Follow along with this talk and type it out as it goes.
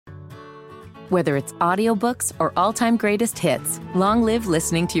Whether it's audiobooks or all-time greatest hits, long live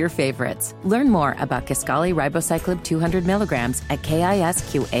listening to your favorites. Learn more about Kisqali Ribociclib 200 milligrams at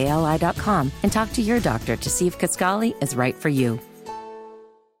KISQALI.com and talk to your doctor to see if Kisqali is right for you.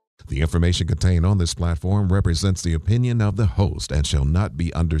 The information contained on this platform represents the opinion of the host and shall not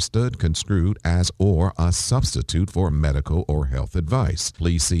be understood, construed as, or a substitute for medical or health advice.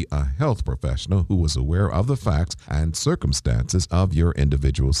 Please see a health professional who is aware of the facts and circumstances of your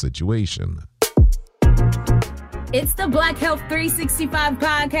individual situation. It's the Black Health 365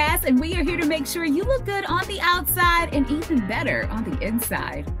 podcast, and we are here to make sure you look good on the outside and even better on the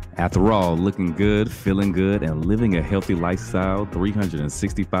inside. After all, looking good, feeling good, and living a healthy lifestyle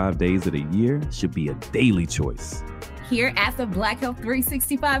 365 days of the year should be a daily choice. Here at the Black Health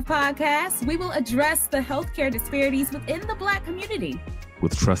 365 podcast, we will address the healthcare disparities within the Black community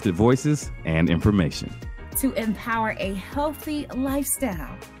with trusted voices and information to empower a healthy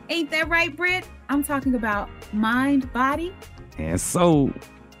lifestyle. Ain't that right, Britt? I'm talking about mind, body, and soul.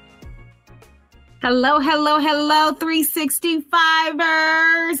 Hello,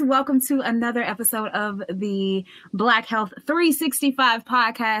 365ers. Welcome to another episode of the Black Health 365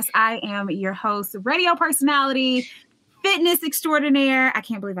 podcast. I am your host, radio personality, fitness extraordinaire. I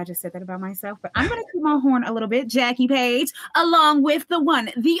can't believe I just said that about myself, but I'm going to keep my horn a little bit. Jackie Page, along with the one,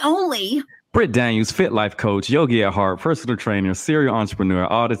 the only Britt Daniels, fit life coach, yogi at heart, personal trainer, serial entrepreneur,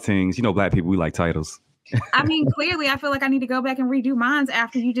 all the things. You know, Black people, we like titles. I mean, clearly, I feel like I need to go back and redo mine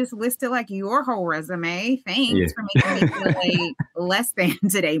after you just listed like your whole resume. Thanks for making me feel like less than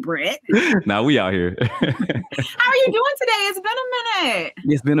today, Britt. Now we out here. How are you doing today? It's been a minute.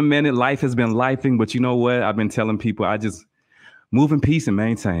 It's been a minute. Life has been lifing, but you know what? I've been telling people I just move in peace and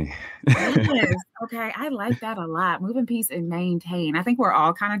maintain. Yes. Okay. I like that a lot. Move in peace and maintain. I think we're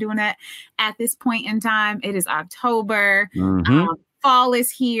all kind of doing that at this point in time. It is October. Fall is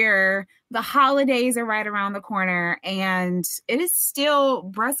here. The holidays are right around the corner, and it is still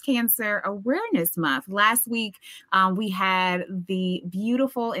Breast Cancer Awareness Month. Last week, we had the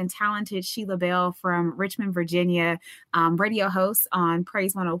beautiful and talented Sheila Bell from Richmond, Virginia, radio host on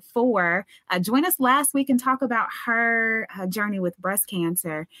Praise 104. Join us last week and talk about her journey with breast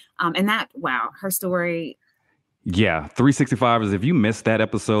cancer. And that, wow, her story. Yeah, 365ers. If you missed that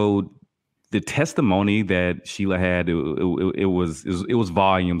episode, the testimony that Sheila had, it was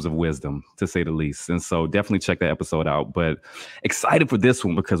volumes of wisdom, to say the least. And so definitely check that episode out. But excited for this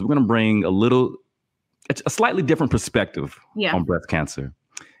one because we're going to bring a slightly different perspective on breast cancer.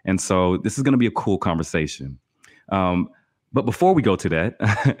 And so this is going to be a cool conversation. But before we go to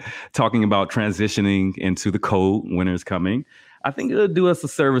that, talking about transitioning into the cold, winter is coming. I think it'll do us a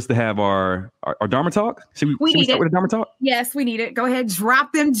service to have our Dharma talk. Should we start with the Dharma talk? Yes, we need it. Go ahead,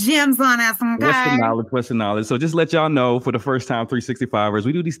 drop them gems on us. Okay? What's the knowledge? So just let y'all know, for the first time, 365ers,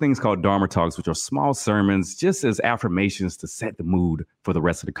 we do these things called Dharma talks, which are small sermons, just as affirmations to set the mood for the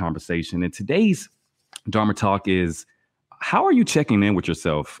rest of the conversation. And today's Dharma talk is, how are you checking in with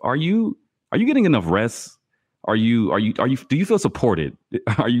yourself? Are you getting enough rest? Do you feel supported?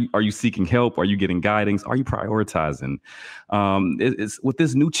 Are you seeking help? Are you getting guidance? Are you prioritizing? It's with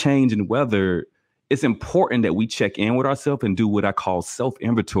this new change in weather, it's important that we check in with ourselves and do what I call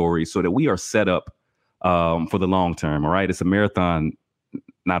self-inventory so that we are set up for the long term. All right. It's a marathon,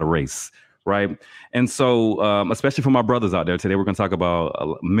 not a race. Right. And so especially for my brothers out there today, we're going to talk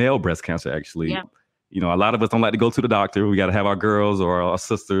about male breast cancer, actually. Yeah. You know, a lot of us don't like to go to the doctor. We got to have our girls or our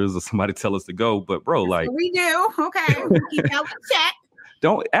sisters or somebody tell us to go. But bro, that's what we do. Okay. Keep that check.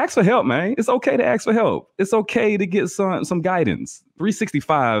 Don't ask for help, man. It's okay to ask for help. It's okay to get some guidance.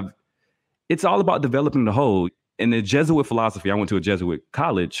 365, it's all about developing the whole. In the Jesuit philosophy, I went to a Jesuit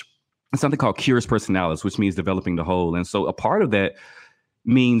college, it's something called curus personalis, which means developing the whole. And so a part of that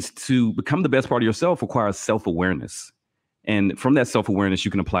means to become the best part of yourself requires self-awareness. And from that self-awareness,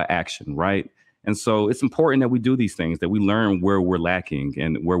 you can apply action, right? And so it's important that we do these things, that we learn where we're lacking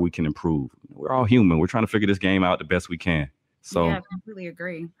and where we can improve. We're all human. We're trying to figure this game out the best we can. So yeah, I completely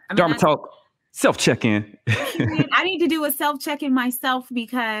agree. Dharma talk, self-check-in. I need to do a self-check-in myself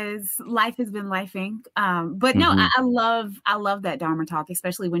because life has been lifing. But no, I love that Dharma talk,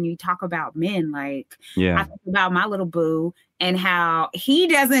 especially when you talk about men. Like, I think about my little boo and how he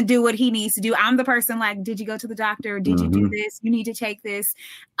doesn't do what he needs to do. I'm the person like, did you go to the doctor? Did you do this? You need to take this.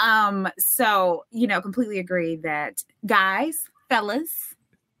 So, completely agree that guys, fellas,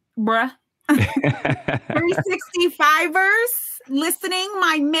 bruh, 365ers listening,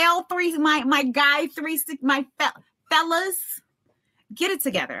 my guy, my fellas, get it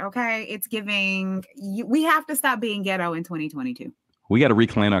together. Okay. It's giving we have to stop being ghetto in 2022. We got to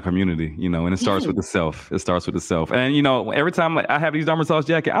reclaim our community, and it starts with the self. It starts with the self. And, every time I have these Dharma talks,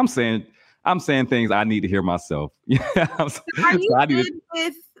 Jackie, I'm saying, I'm saying things I need to hear myself. Yeah. Are you good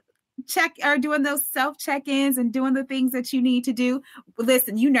with doing those self check-ins and doing the things that you need to do?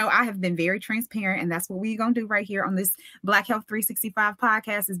 Listen, I have been very transparent, and that's what we're gonna do right here on this Black Health 365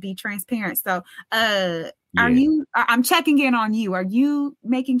 podcast, is be transparent. So I'm checking in on you. Are you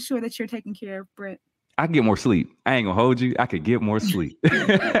making sure that you're taking care of Britt? I can get more sleep. I ain't gonna hold you. I could get more sleep.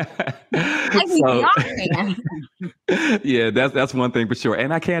 Yeah, that's one thing for sure.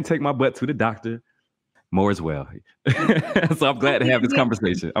 And I can take my butt to the doctor more as well. So I'm glad to have this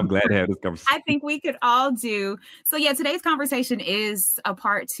conversation. I think we could all do. So yeah, today's conversation is a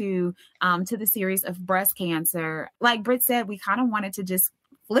part to the series of breast cancer. Like Britt said, we kind of wanted to just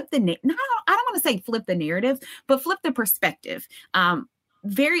flip I don't want to say flip the narrative, but flip the perspective.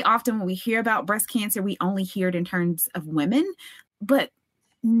 Very often when we hear about breast cancer, we only hear it in terms of women, but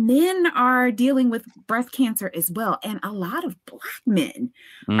men are dealing with breast cancer as well. And a lot of Black men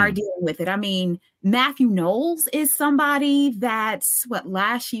are dealing with it. I mean, Matthew Knowles is somebody that's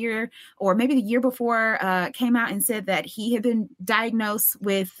last year or maybe the year before came out and said that he had been diagnosed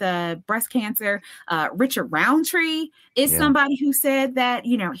with breast cancer. Richard Roundtree is somebody who said that,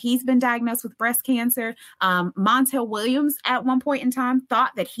 he's been diagnosed with breast cancer. Montel Williams at one point in time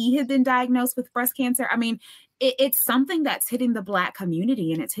thought that he had been diagnosed with breast cancer. I mean, it's something that's hitting the Black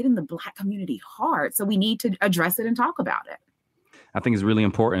community, and it's hitting the Black community hard. So we need to address it and talk about it. I think it's really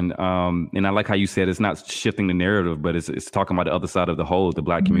important. And I like how you said it's not shifting the narrative, but it's talking about the other side of the whole, the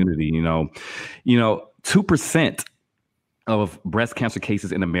Black community. 2% of breast cancer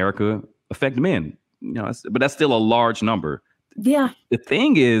cases in America affect men, but that's still a large number. Yeah. The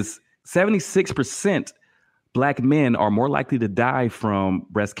thing is 76% Black men are more likely to die from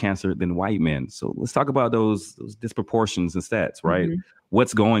breast cancer than white men. So let's talk about those disproportions and stats, right?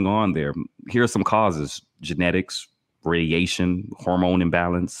 What's going on there? Here are some causes: genetics, radiation, hormone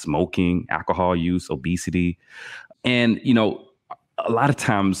imbalance, smoking, alcohol use, obesity. And, a lot of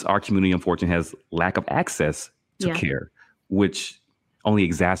times our community, unfortunately, has lack of access to care, which only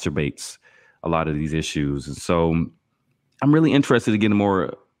exacerbates a lot of these issues. And so I'm really interested to get a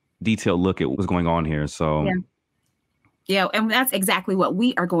more detailed look at what's going on here. So yeah, and that's exactly what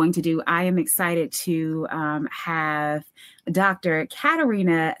we are going to do. I am excited to have Dr.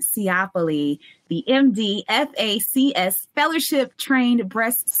 Katerina Ciappoli, the MD, FACS, fellowship-trained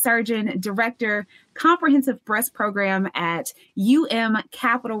breast surgeon, director, comprehensive breast program at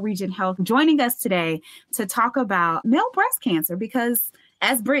Capital Region Health, joining us today to talk about male breast cancer, because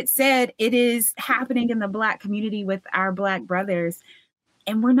as Britt said, it is happening in the Black community with our Black brothers,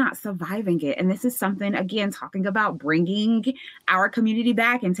 and we're not surviving it. And this is something, again, talking about bringing our community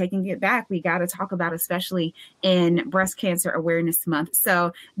back and taking it back, we got to talk about, especially in Breast Cancer Awareness Month.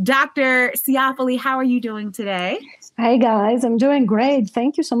 So Dr. Ciappoli, how are you doing today? Hey guys, I'm doing great.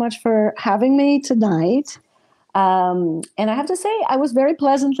 Thank you so much for having me tonight. And I have to say, I was very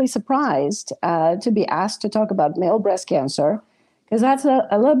pleasantly surprised to be asked to talk about male breast cancer, because that's a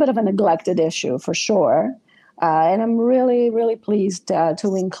little bit of a neglected issue for sure. And I'm really, really pleased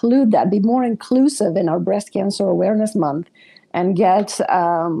to include that, be more inclusive in our Breast Cancer Awareness Month, and get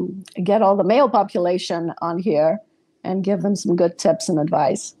all the male population on here and give them some good tips and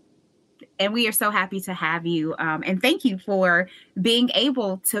advice. And we are so happy to have you. And thank you for being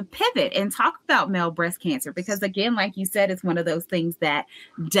able to pivot and talk about male breast cancer, because again, like you said, it's one of those things that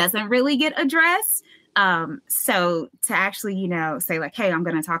doesn't really get addressed. So to actually, say like, hey, I'm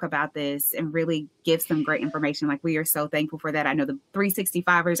going to talk about this and really give some great information. Like, we are so thankful for that. I know the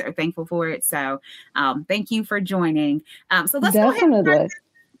 365ers are thankful for it. So thank you for joining. So let's go ahead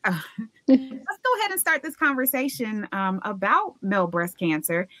and start this conversation about male breast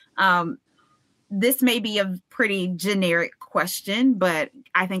cancer. This may be a pretty generic question, but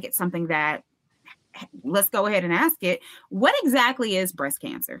I think it's something that let's go ahead and ask it. What exactly is breast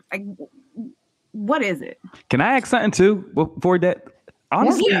cancer? Like, what is it? Can I ask something too before that?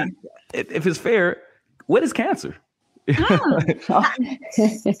 Honestly, if it's fair, what is cancer? Great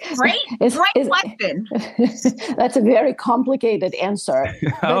question. That's a very complicated answer.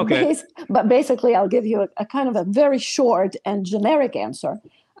 Okay. But basically, I'll give you a kind of a very short and generic answer.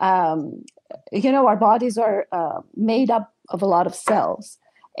 Our bodies are made up of a lot of cells.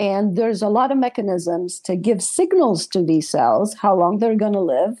 And there's a lot of mechanisms to give signals to these cells, how long they're going to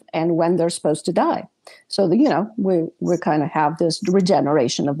live and when they're supposed to die. So, we kind of have this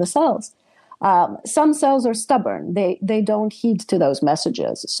regeneration of the cells. Some cells are stubborn. They don't heed to those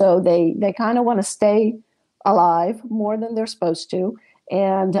messages. So they kind of want to stay alive more than they're supposed to,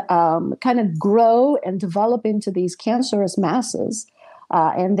 and kind of grow and develop into these cancerous masses.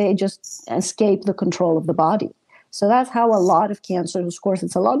 And they just escape the control of the body. So that's how a lot of cancers, of course,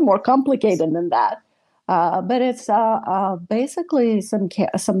 it's a lot more complicated than that. But it's basically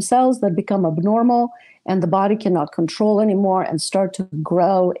some cells that become abnormal and the body cannot control anymore and start to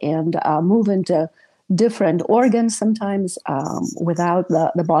grow and move into different organs sometimes without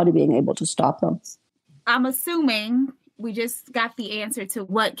the body being able to stop them. I'm assuming we just got the answer to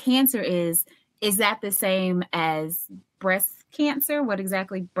what cancer is. Is that the same as breast cancer? What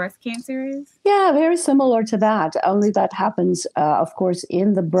exactly breast cancer is? Yeah, very similar to that, only that happens, of course,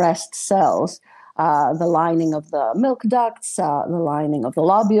 in the breast cells, the lining of the milk ducts, the lining of the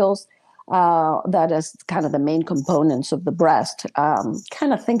lobules. That is kind of the main components of the breast.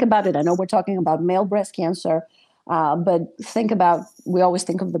 Kind of think about it. I know we're talking about male breast cancer, but we always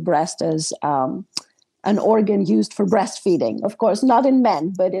think of the breast as an organ used for breastfeeding. Of course, not in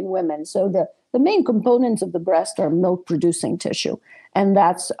men, but in women. So the main components of the breast are milk-producing tissue, and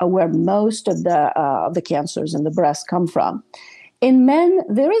that's where most of the cancers in the breast come from. In men,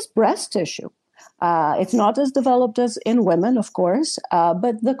 there is breast tissue. It's not as developed as in women, of course,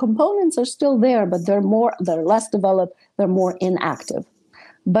 but the components are still there, but they're less developed, they're more inactive.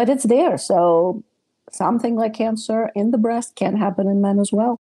 But it's there, so something like cancer in the breast can happen in men as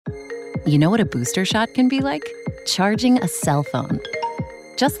well. You know what a booster shot can be like? Charging a cell phone.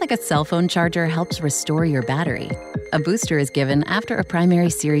 Just like a cell phone charger helps restore your battery, a booster is given after a primary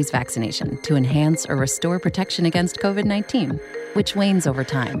series vaccination to enhance or restore protection against COVID-19, which wanes over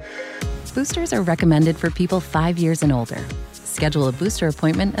time. Boosters are recommended for people 5 years and older. Schedule a booster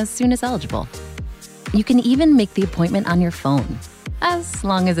appointment as soon as eligible. You can even make the appointment on your phone, as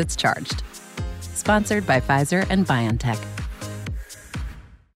long as it's charged. Sponsored by Pfizer and BioNTech.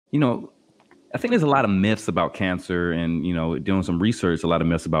 You know, I think there's a lot of myths about cancer and, you know, doing some research, a lot of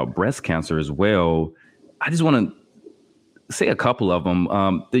myths about breast cancer as well. I just want to say a couple of them.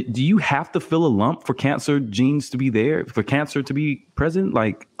 Do you have to feel a lump for cancer genes to be there, for cancer to be present?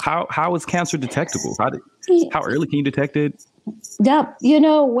 Like, how is cancer detectable? How early can you detect it? Yeah, you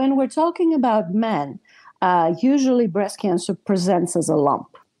know, when we're talking about men, usually breast cancer presents as a lump.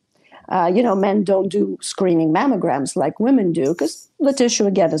 Men don't do screening mammograms like women do because the tissue,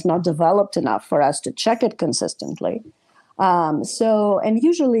 again, is not developed enough for us to check it consistently. And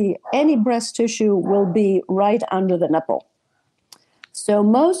usually any breast tissue will be right under the nipple. So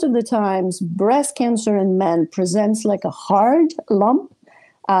most of the times, breast cancer in men presents like a hard lump.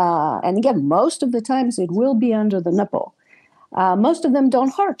 And again, most of the times it will be under the nipple. Most of them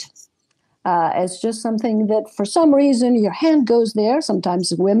don't hurt. It's just something that for some reason your hand goes there.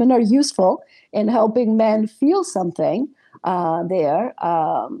 Sometimes women are useful in helping men feel something there.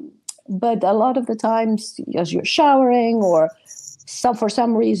 But a lot of the times as you're showering or for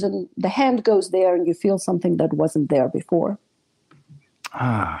some reason, the hand goes there and you feel something that wasn't there before.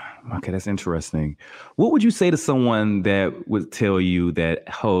 Okay, that's interesting. What would you say to someone that would tell you that,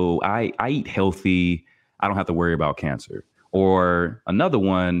 I eat healthy, I don't have to worry about cancer? Or another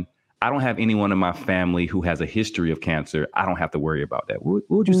one, I don't have anyone in my family who has a history of cancer, I don't have to worry about that. What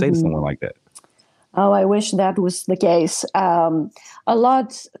would you say to someone like that? Oh, I wish that was the case. A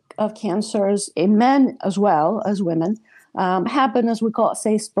lot of cancers in men as well as women happen, as we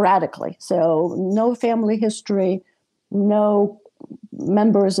say, sporadically. So no family history, no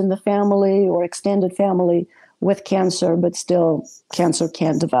members in the family or extended family with cancer, but still cancer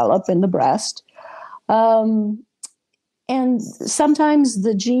can develop in the breast. And sometimes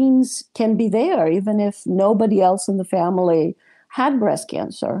the genes can be there, even if nobody else in the family had breast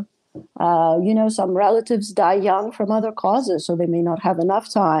cancer. Some relatives die young from other causes, so they may not have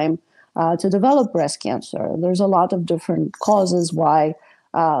enough time to develop breast cancer. There's a lot of different causes why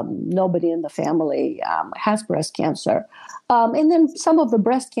nobody in the family has breast cancer. And then some of the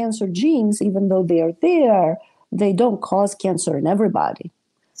breast cancer genes, even though they are there, they don't cause cancer in everybody.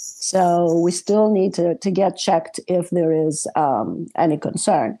 So we still need to get checked if there is any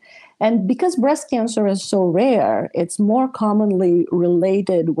concern. And because breast cancer is so rare, it's more commonly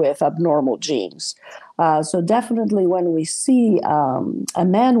related with abnormal genes. So definitely when we see a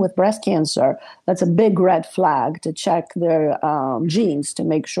man with breast cancer, that's a big red flag to check their genes to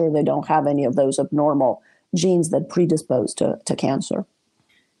make sure they don't have any of those abnormal genes that predispose to cancer.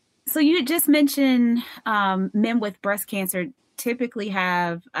 So you just mentioned men with breast cancer typically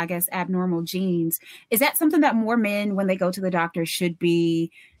have, I guess, abnormal genes. Is that something that more men, when they go to the doctor, should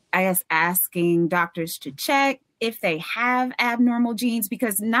be, I guess, asking doctors to check if they have abnormal genes?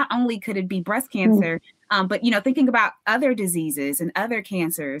 Because not only could it be breast cancer, but, thinking about other diseases and other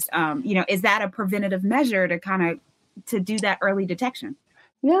cancers, is that a preventative measure to do that early detection?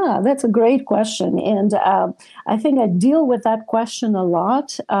 Yeah, that's a great question. And I think I deal with that question a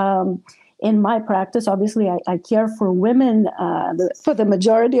lot. in my practice, obviously, I care for women for the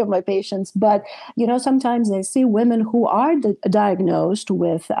majority of my patients, but sometimes I see women who are diagnosed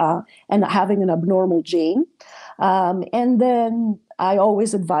with and having an abnormal gene, and then I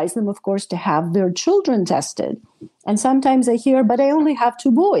always advise them, of course, to have their children tested. And sometimes I hear, but I only have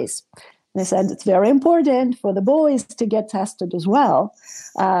 2 boys. And I said it's very important for the boys to get tested as well,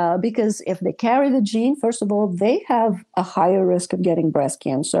 because if they carry the gene, first of all, they have a higher risk of getting breast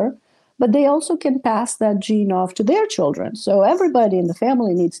cancer. But they also can pass that gene off to their children. So everybody in the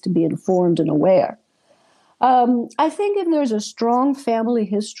family needs to be informed and aware. I think if there's a strong family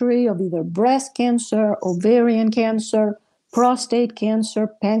history of either breast cancer, ovarian cancer, prostate cancer,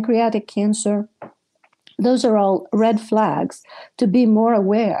 pancreatic cancer, those are all red flags to be more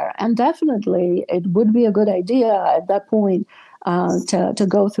aware. And definitely it would be a good idea at that point to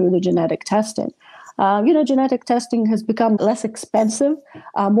go through the genetic testing. Genetic testing has become less expensive,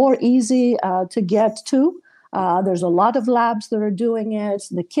 more easy to get to. There's a lot of labs that are doing it.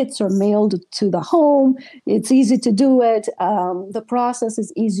 The kits are mailed to the home. It's easy to do it. The process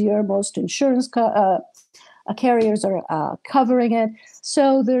is easier. Most insurance carriers are covering it.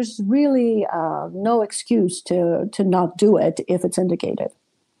 So there's really no excuse to not do it if it's indicated.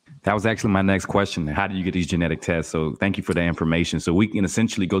 That was actually my next question. How do you get these genetic tests? So thank you for the information. So we can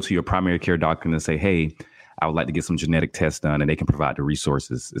essentially go to your primary care doctor and say, hey, I would like to get some genetic tests done, and they can provide the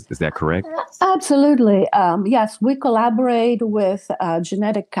resources. Is that correct? Absolutely. Yes, we collaborate with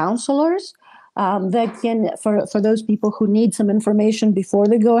genetic counselors that can, for those people who need some information before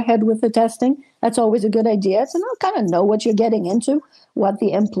they go ahead with the testing. That's always a good idea to kind of know what you're getting into, what the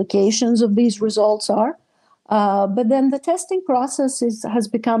implications of these results are. But then the testing process has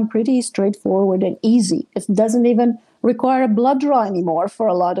become pretty straightforward and easy. It doesn't even require a blood draw anymore for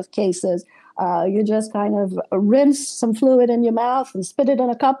a lot of cases. You just kind of rinse some fluid in your mouth and spit it in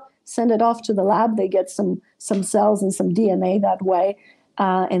a cup, send it off to the lab. They get some cells and some DNA that way,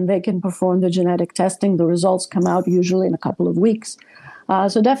 and they can perform the genetic testing. The results come out usually in a couple of weeks.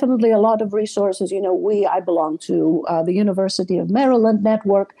 So definitely a lot of resources. I belong to the University of Maryland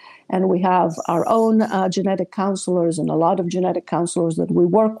network, and we have our own genetic counselors and a lot of genetic counselors that we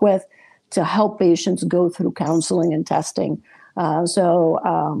work with to help patients go through counseling and testing. So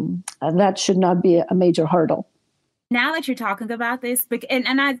that should not be a major hurdle. Now that you're talking about this,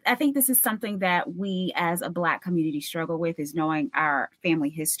 and I think this is something that we as a Black community struggle with, is knowing our family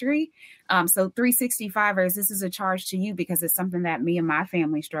history. So 365ers, this is a charge to you because it's something that me and my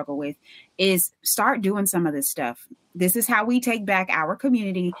family struggle with, is start doing some of this stuff. This is how we take back our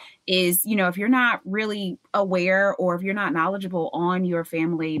community is, if you're not really aware or if you're not knowledgeable on your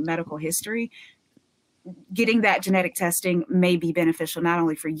family medical history, getting that genetic testing may be beneficial, not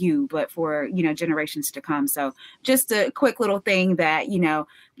only for you, but for, generations to come. So just a quick little thing that,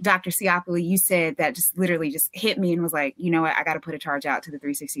 Dr. Tsiopoulos, you said that just literally just hit me and was like, you know what, I got to put a charge out to the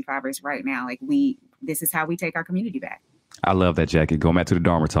 365ers right now. Like this is how we take our community back. I love that, Jackie. Go back to the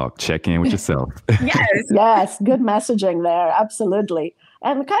Dharma Talk. Check in with yourself. Yes. Good messaging there. Absolutely.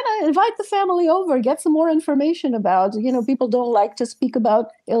 And kind of invite the family over, get some more information about, people don't like to speak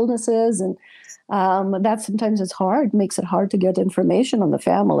about illnesses, and that sometimes is hard, makes it hard to get information on the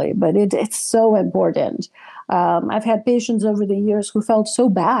family, but it's so important. I've had patients over the years who felt so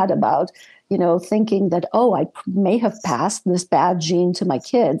bad about, thinking that, I may have passed this bad gene to my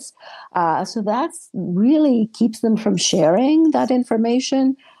kids. So that's really keeps them from sharing that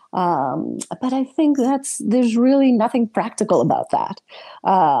information. But I think there's really nothing practical about that.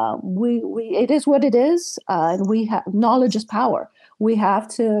 It is what it is, and knowledge is power. We have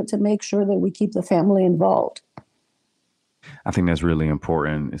to make sure that we keep the family involved. I think that's really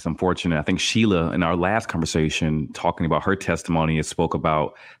important. It's unfortunate. I think Sheila, in our last conversation, talking about her testimony, spoke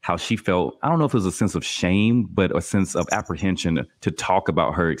about how she felt, I don't know if it was a sense of shame, but a sense of apprehension to talk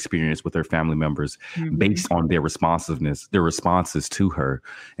about her experience with her family members based on their responsiveness, their responses to her.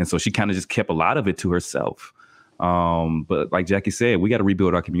 And so she kind of just kept a lot of it to herself. But like Jackie said, we got to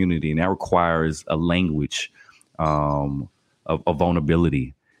rebuild our community, and that requires a language of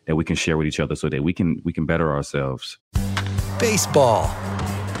vulnerability that we can share with each other so that we can better ourselves. Baseball,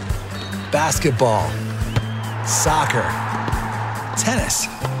 basketball, soccer, tennis.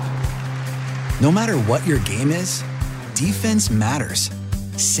 No matter what your game is, defense matters.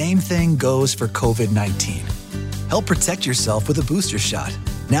 Same thing goes for COVID-19. Help protect yourself with a booster shot.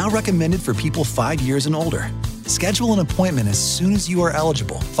 Now recommended for people 5 years and older. Schedule an appointment as soon as you are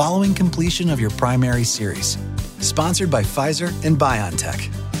eligible following completion of your primary series. Sponsored by Pfizer and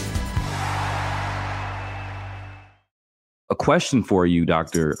BioNTech. A question for you,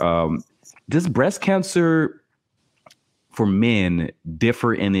 doctor. Does breast cancer for men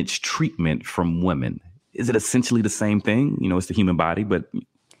differ in its treatment from women? Is it essentially the same thing? You know, it's the human body, but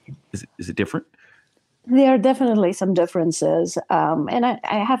is it different? There are definitely some differences. And I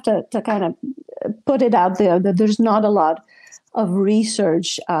have to kind of put it out there that there's not a lot of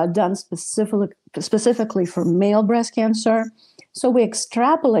research done specifically for male breast cancer. So we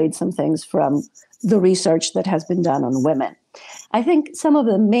extrapolate some things from the research that has been done on women. I think some of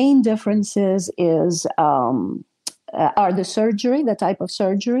the main differences are the surgery, the type of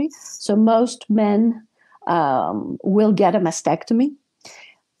surgery. So most men will get a mastectomy,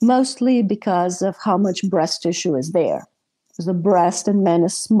 mostly because of how much breast tissue is there. Because the breast in men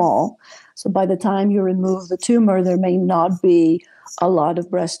is small. So by the time you remove the tumor, there may not be a lot of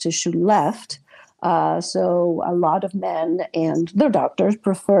breast tissue left. So a lot of men and their doctors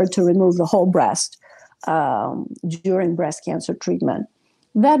prefer to remove the whole breast during breast cancer treatment.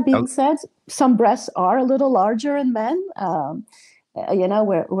 That being said, some breasts are a little larger in men.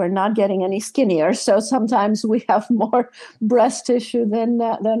 We're not getting any skinnier, so sometimes we have more breast tissue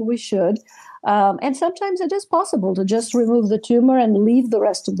than we should. And sometimes it is possible to just remove the tumor and leave the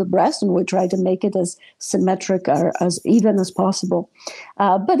rest of the breast, and we try to make it as symmetric or as even as possible.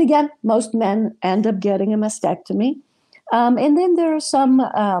 But again, most men end up getting a mastectomy. And then there are some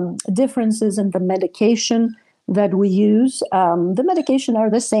differences in the medication that we use. The medication are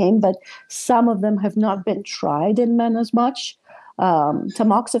the same, but some of them have not been tried in men as much.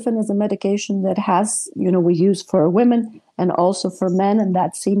 Tamoxifen is a medication that we use for women and also for men, and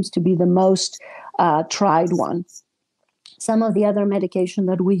that seems to be the most tried one. Some of the other medication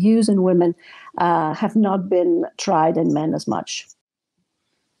that we use in women have not been tried in men as much.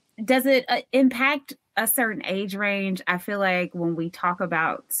 Does it impact a certain age range? I feel like when we talk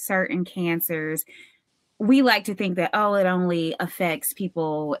about certain cancers, we like to think that, it only affects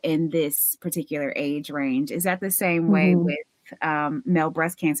people in this particular age range. Is that the same way with male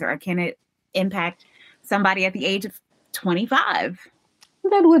breast cancer, or can it impact somebody at the age of 25?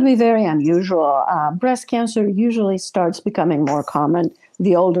 That would be very unusual. Breast cancer usually starts becoming more common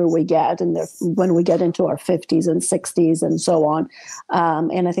the older we get, and when we get into our 50s and 60s and so on.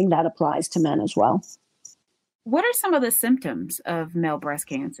 And I think that applies to men as well. What are some of the symptoms of male breast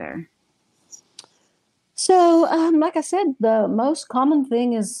cancer? So, like I said, the most common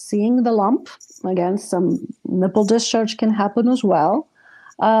thing is seeing the lump. Again, some nipple discharge can happen as well.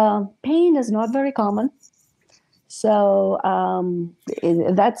 Pain is not very common. So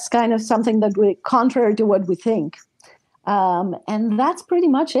that's kind of something that contrary to what we think. And that's pretty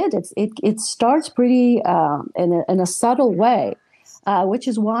much it. It starts pretty in a subtle way, which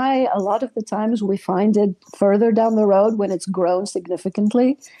is why a lot of the times we find it further down the road when it's grown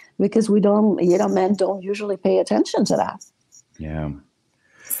significantly, because men don't usually pay attention to that. Yeah.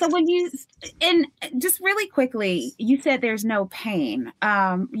 So and just really quickly, you said there's no pain.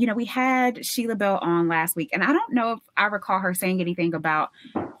 We had Sheila Bell on last week, and I don't know if I recall her saying anything about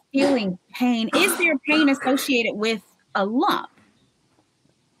feeling pain. Is there pain associated with a lump?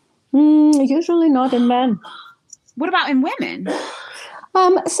 Usually not in men. What about in women?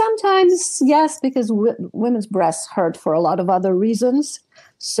 Sometimes, yes, because women's breasts hurt for a lot of other reasons.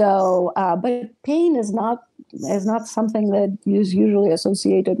 So, but pain is not something that is usually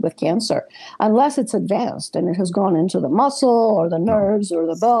associated with cancer, unless it's advanced and it has gone into the muscle or the nerves or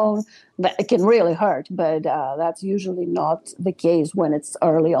the bone. But it can really hurt, but that's usually not the case when it's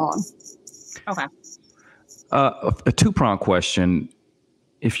early on. Okay. A two-pronged question,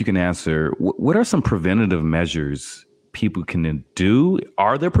 if you can answer. What are some preventative measures people can do?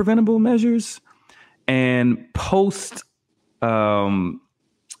 Are there preventable measures? And post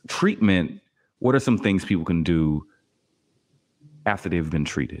treatment, what are some things people can do after they've been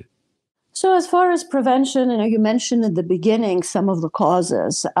treated? So as far as prevention, you mentioned at the beginning some of the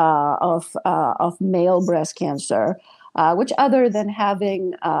causes of male breast cancer, which other than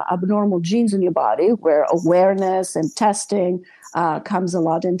having abnormal genes in your body, where awareness and testing comes a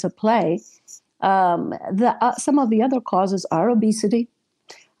lot into play, some of the other causes are obesity,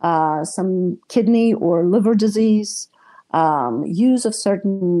 some kidney or liver disease. Use of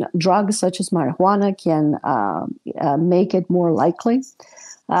certain drugs such as marijuana can make it more likely.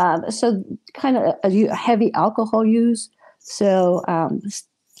 So kind of a heavy alcohol use. So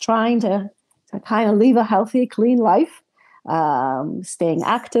trying to kind of live a healthy, clean life, staying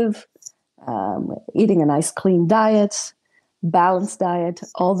active, eating a nice, clean diet, balanced diet.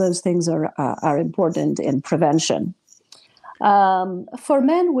 All those things are important in prevention. For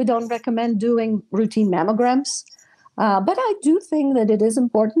men, we don't recommend doing routine mammograms. But I do think that it is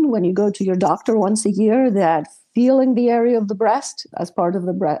important when you go to your doctor once a year that feeling the area of the breast as part of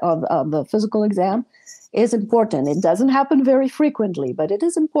the physical exam is important. It doesn't happen very frequently, but it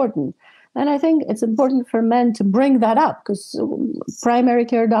is important. And I think it's important for men to bring that up, because primary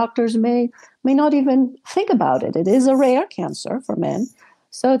care doctors may not even think about it. It is a rare cancer for men.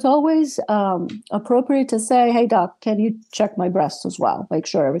 So it's always appropriate to say, hey, doc, can you check my breasts as well? Make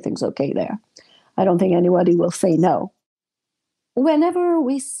sure everything's okay there. I don't think anybody will say no. Whenever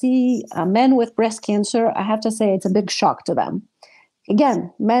we see men with breast cancer, I have to say it's a big shock to them.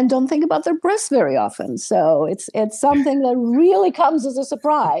 Again, men don't think about their breasts very often. So it's something that really comes as a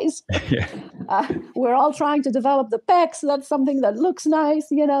surprise. Yeah. We're all trying to develop the pecs. That's something that looks nice,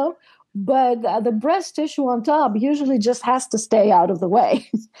 but the breast tissue on top usually just has to stay out of the way.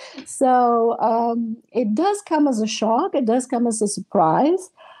 So it does come as a shock. It does come as a surprise.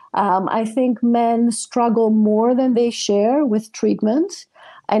 I think men struggle more than they share with treatment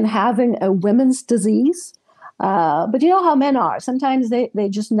and having a women's disease. But you know how men are. Sometimes they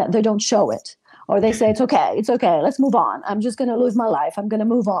don't show it, or they say, it's okay, let's move on. I'm just going to live my life. I'm going to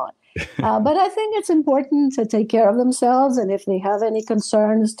move on. But I think it's important to take care of themselves. And if they have any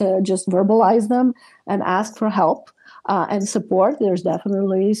concerns, to just verbalize them and ask for help and support. There's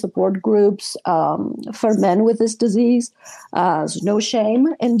definitely support groups for men with this disease. There's no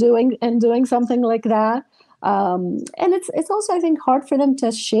shame in doing something like that. And it's also, I think, hard for them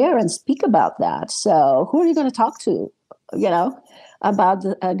to share and speak about that. So who are you going to talk to, about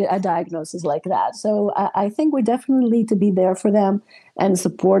a diagnosis like that? So I think we definitely need to be there for them and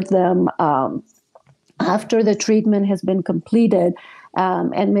support them after the treatment has been completed,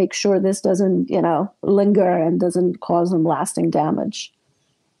 and make sure this doesn't, linger and doesn't cause them lasting damage.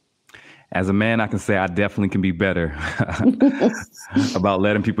 As a man, I can say I definitely can be better about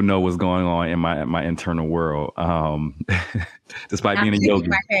letting people know what's going on in my internal world. Despite being a yogi.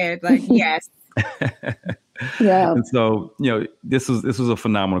 My head, yes. Yeah. And so, this was a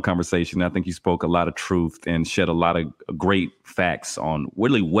phenomenal conversation. I think you spoke a lot of truth and shed a lot of great facts on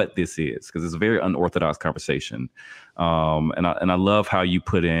really what this is, because it's a very unorthodox conversation. And I love how you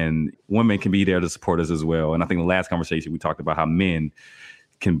put in women can be there to support us as well. And I think the last conversation we talked about how men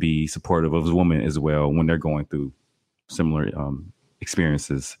can be supportive of women as well when they're going through similar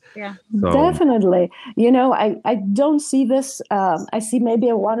experiences. Yeah, so. Definitely. I don't see this. I see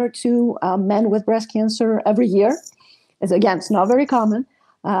maybe one or two men with breast cancer every year. It's not very common.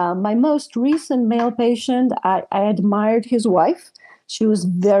 My most recent male patient, I admired his wife. She was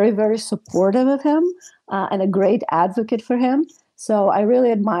very, very supportive of him and a great advocate for him. So I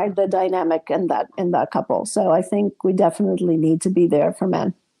really admired the dynamic in that couple. So I think we definitely need to be there for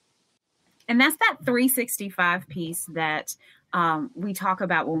men. And that's that 365 piece that we talk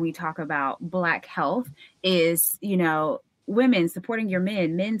about when we talk about Black health is, women supporting your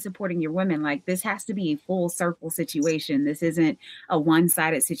men supporting your women. Like, this has to be a full circle situation. This isn't a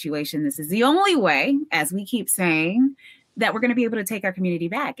one-sided situation. This is the only way, as we keep saying, that we're going to be able to take our community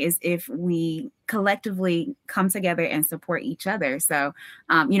back is if we collectively come together and support each other. So,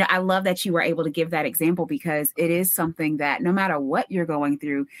 I love that you were able to give that example, because it is something that no matter what you're going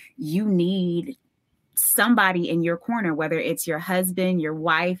through, you need somebody in your corner, whether it's your husband, your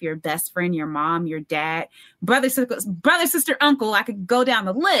wife, your best friend, your mom, your dad, brother, sister, uncle. I could go down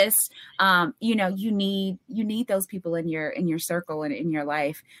the list. You need those people in your circle and in your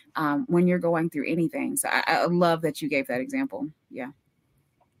life when you're going through anything. So I love that you gave that example. Yeah.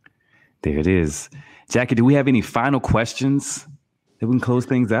 There it is. Jackie, do we have any final questions that we can close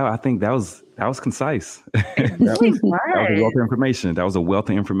things out? I think that was concise. That was a wealth of information. That was a wealth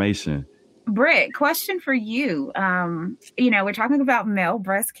of information. Britt, question for you. We're talking about male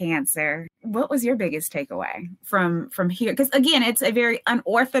breast cancer. What was your biggest takeaway from here? Because again, it's a very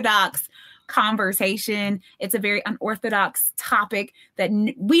unorthodox conversation. It's a very unorthodox topic that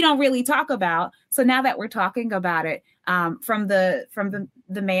we don't really talk about. So now that we're talking about it, from the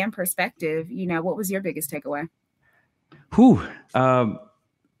man perspective, what was your biggest takeaway?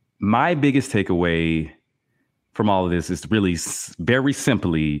 My biggest takeaway from all of this is really very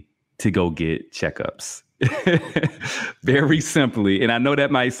simply to go get checkups. Very simply. And I know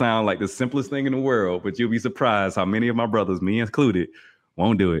that might sound like the simplest thing in the world, but you'll be surprised how many of my brothers, me included,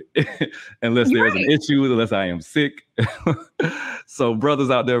 won't do it unless there's an issue, unless I am sick. So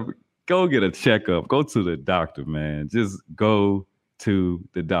brothers out there, go get a checkup. Go to the doctor, man. Just go to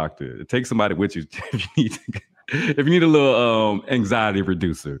the doctor. Take somebody with you if you need a little anxiety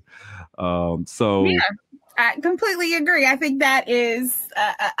reducer. Yeah. I completely agree. I think that is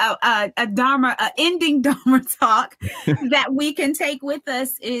a ending Dharma talk that we can take with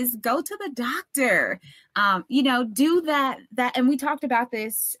us is go to the doctor. Do that. And we talked about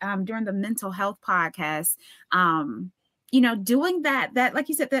this during the mental health podcast. doing that, like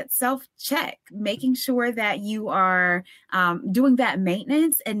you said, that self-check, making sure that you are doing that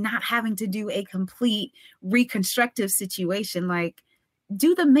maintenance and not having to do a complete reconstructive situation. Like,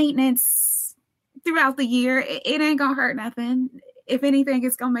 do the maintenance throughout the year. It ain't gonna hurt nothing. If anything,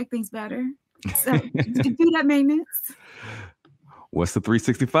 it's gonna make things better. So do that maintenance. What's the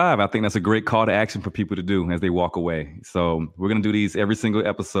 365? I think that's a great call to action for people to do as they walk away. So we're going to do these every single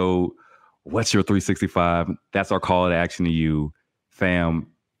episode. What's your 365? That's our call to action to you. Fam,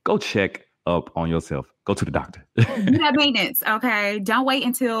 go check up on yourself. Go to the doctor. Do that maintenance, okay? Don't wait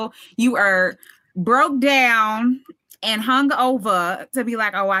until you are broke down and hung over to be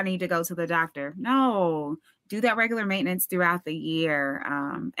like, oh, I need to go to the doctor. No. Do that regular maintenance throughout the year.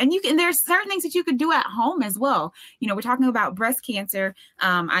 And there's certain things that you could do at home as well. We're talking about breast cancer.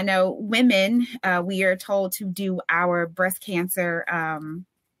 I know women, we are told to do our breast cancer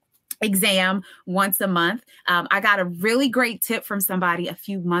exam once a month. I got a really great tip from somebody a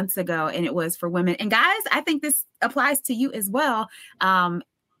few months ago, and it was for women. And guys, I think this applies to you as well.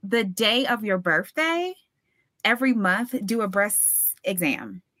 The day of your birthday, every month, do a breast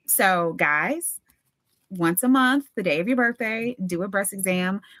exam. So guys, once a month, the day of your birthday, do a breast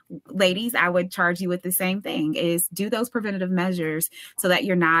exam. Ladies, I would charge you with the same thing, is do those preventative measures so that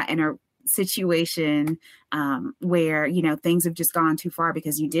you're not in a situation where, things have just gone too far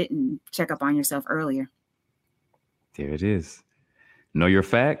because you didn't check up on yourself earlier. There it is. Know your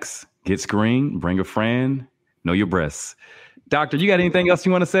facts, get screened, bring a friend, know your breasts. Doctor, you got anything else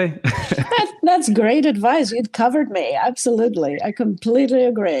you want to say? That's great advice. You'd covered me. Absolutely. I completely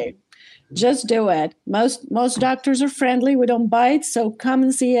agree. Just do it. Most doctors are friendly. We don't bite. So come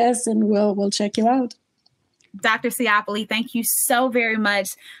and see us and we'll check you out. Dr. Ciappoli, thank you so very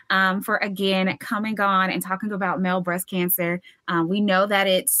much for, again, coming on and talking about male breast cancer. We know that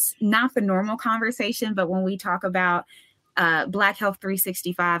it's not the normal conversation, but when we talk about Black Health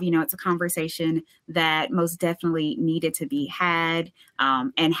 365, it's a conversation that most definitely needed to be had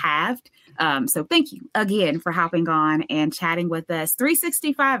and halved. So thank you again for hopping on and chatting with us.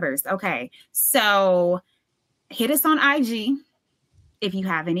 365ers. Okay. So hit us on IG if you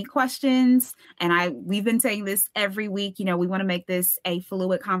have any questions. And we've been saying this every week, we want to make this a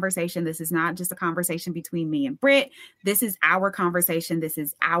fluid conversation. This is not just a conversation between me and Britt. This is our conversation. This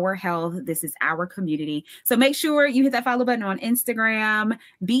is our health. This is our community. So make sure you hit that follow button on Instagram,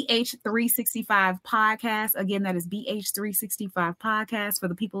 BH365 Podcast. Again, that is BH365 Podcast. For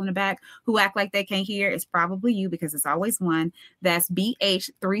the people in the back who act like they can't hear, it's probably you because it's always one. That's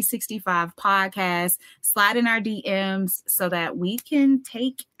BH365 Podcast. Slide in our DMs so that we can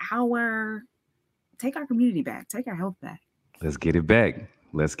take our community back, take our health back. Let's get it back.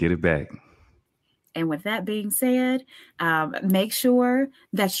 And with that being said, make sure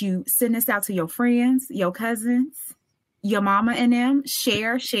that you send this out to your friends, your cousins, your mama and them.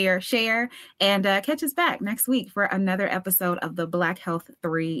 Share, and catch us back next week for another episode of the Black Health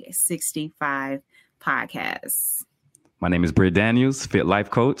 365 Podcast. My name is Britt Daniels, Fit Life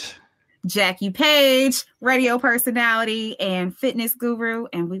Coach. Jackie Page, radio personality and fitness guru,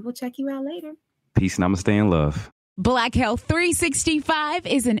 and we will check you out later. Peace, namaste, and love. Black Health 365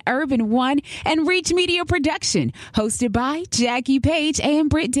 is an Urban One and Reach Media production, hosted by Jackie Page and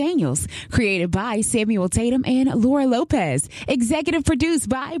Britt Daniels, created by Samuel Tatum and Laura Lopez, executive produced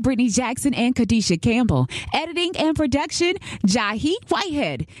by Brittany Jackson and Kadisha Campbell, editing and production, Jahi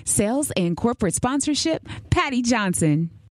Whitehead, sales and corporate sponsorship, Patty Johnson.